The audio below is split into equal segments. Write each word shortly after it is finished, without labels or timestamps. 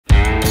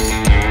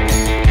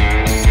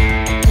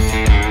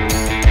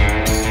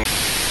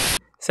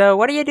So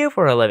what do you do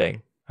for a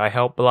living? I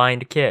help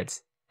blind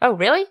kids. Oh,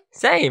 really?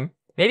 Same.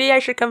 Maybe I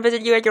should come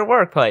visit you at your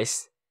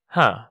workplace.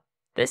 Huh.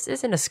 This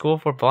isn't a school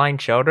for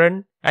blind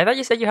children. I thought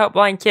you said you help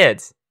blind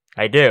kids.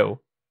 I do.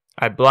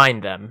 I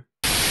blind them.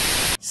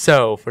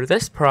 So, for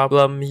this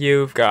problem,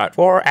 you've got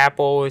 4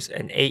 apples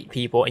and 8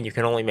 people, and you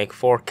can only make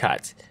 4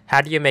 cuts. How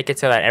do you make it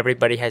so that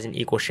everybody has an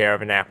equal share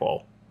of an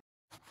apple?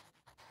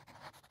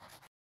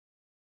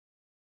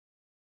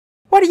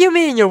 What do you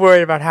mean you're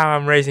worried about how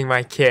I'm raising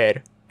my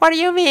kid? What do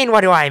you mean,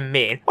 what do I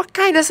mean? What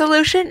kind of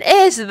solution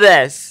is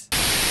this?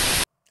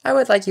 I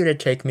would like you to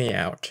take me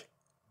out.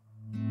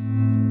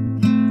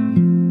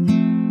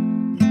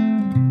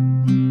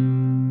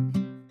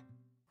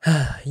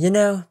 You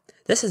know,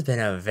 this has been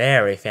a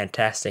very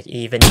fantastic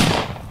evening.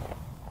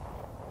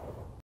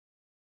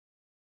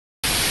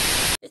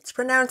 It's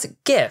pronounced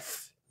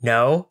GIF.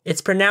 No,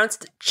 it's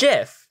pronounced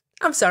GIF.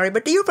 I'm sorry,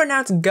 but do you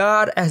pronounce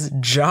God as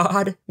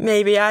Jod?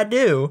 Maybe I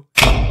do.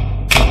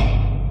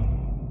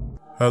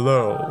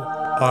 Hello,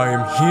 I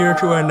am here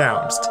to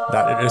announce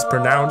that it is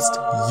pronounced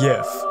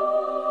YIF.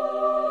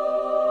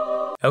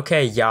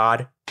 Okay,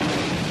 Yod.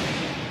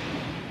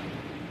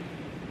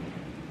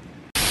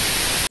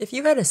 If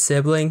you had a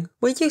sibling,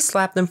 would you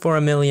slap them for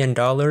 $1 million?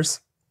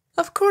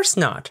 Of course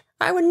not.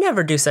 I would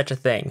never do such a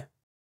thing.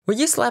 Would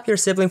you slap your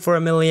sibling for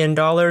 $1 million?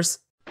 That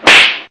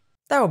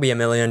will be $1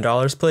 million,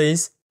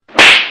 please.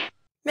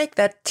 Make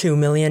that $2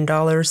 million.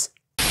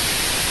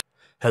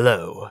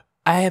 Hello.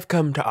 I have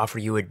come to offer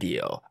you a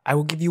deal. I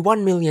will give you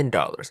 $1 million.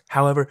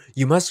 However,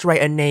 you must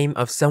write a name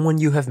of someone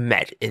you have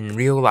met in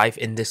real life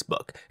in this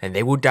book, and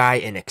they will die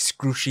an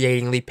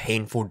excruciatingly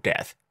painful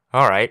death.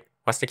 Alright,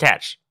 what's the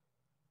catch?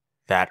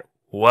 That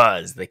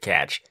was the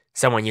catch.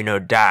 Someone you know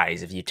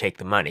dies if you take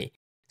the money.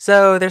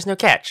 So there's no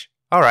catch.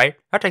 Alright,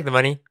 I'll take the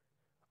money.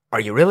 Are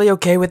you really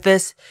okay with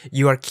this?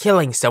 You are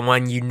killing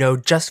someone you know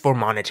just for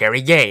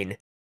monetary gain.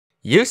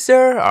 You,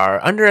 sir,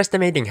 are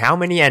underestimating how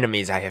many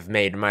enemies I have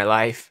made in my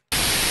life.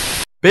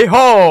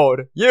 Behold!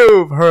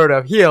 You've heard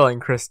of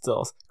healing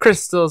crystals.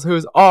 Crystals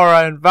whose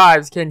aura and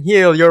vibes can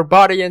heal your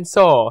body and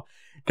soul.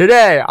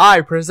 Today,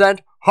 I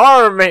present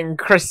harming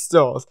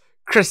crystals.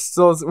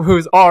 Crystals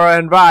whose aura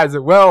and vibes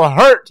will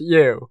hurt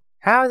you.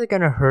 How is it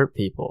gonna hurt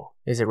people?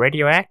 Is it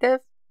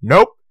radioactive?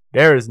 Nope.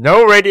 There is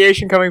no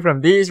radiation coming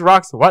from these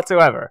rocks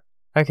whatsoever.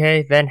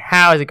 Okay, then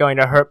how is it going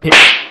to hurt people?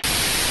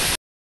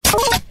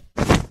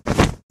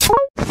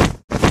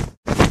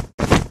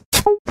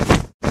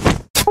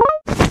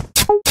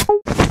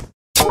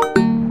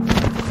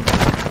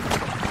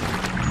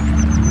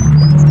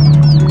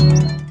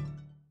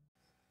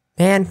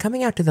 Man,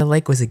 coming out to the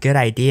lake was a good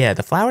idea.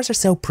 The flowers are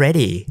so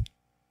pretty.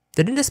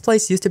 Didn't this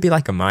place used to be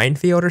like a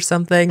minefield or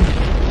something?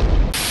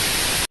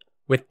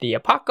 With the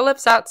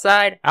apocalypse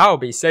outside, I'll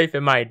be safe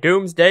in my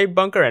doomsday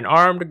bunker and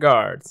armed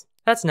guards.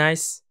 That's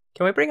nice.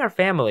 Can we bring our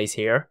families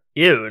here?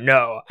 Ew,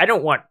 no. I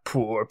don't want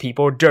poor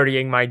people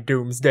dirtying my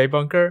doomsday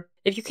bunker.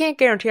 If you can't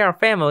guarantee our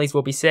families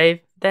will be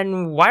safe,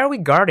 then why are we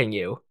guarding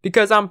you?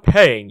 Because I'm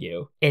paying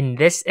you. In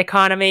this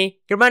economy,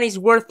 your money's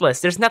worthless.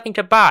 There's nothing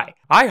to buy.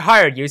 I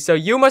hired you, so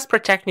you must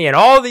protect me and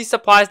all these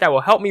supplies that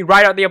will help me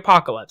ride out the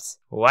apocalypse.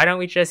 Why don't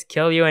we just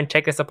kill you and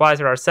take the supplies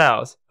for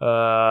ourselves?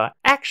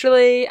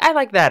 Actually, I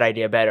like that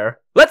idea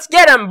better. Let's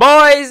get 'em,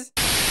 boys!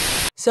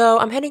 So,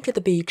 I'm heading to the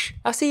beach.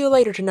 I'll see you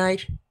later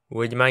tonight.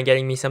 Would you mind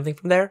getting me something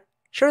from there?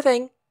 Sure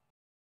thing.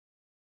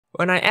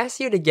 When I asked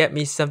you to get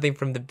me something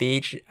from the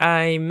beach,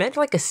 I meant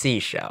like a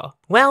seashell.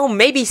 Well,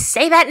 maybe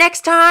say that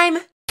next time!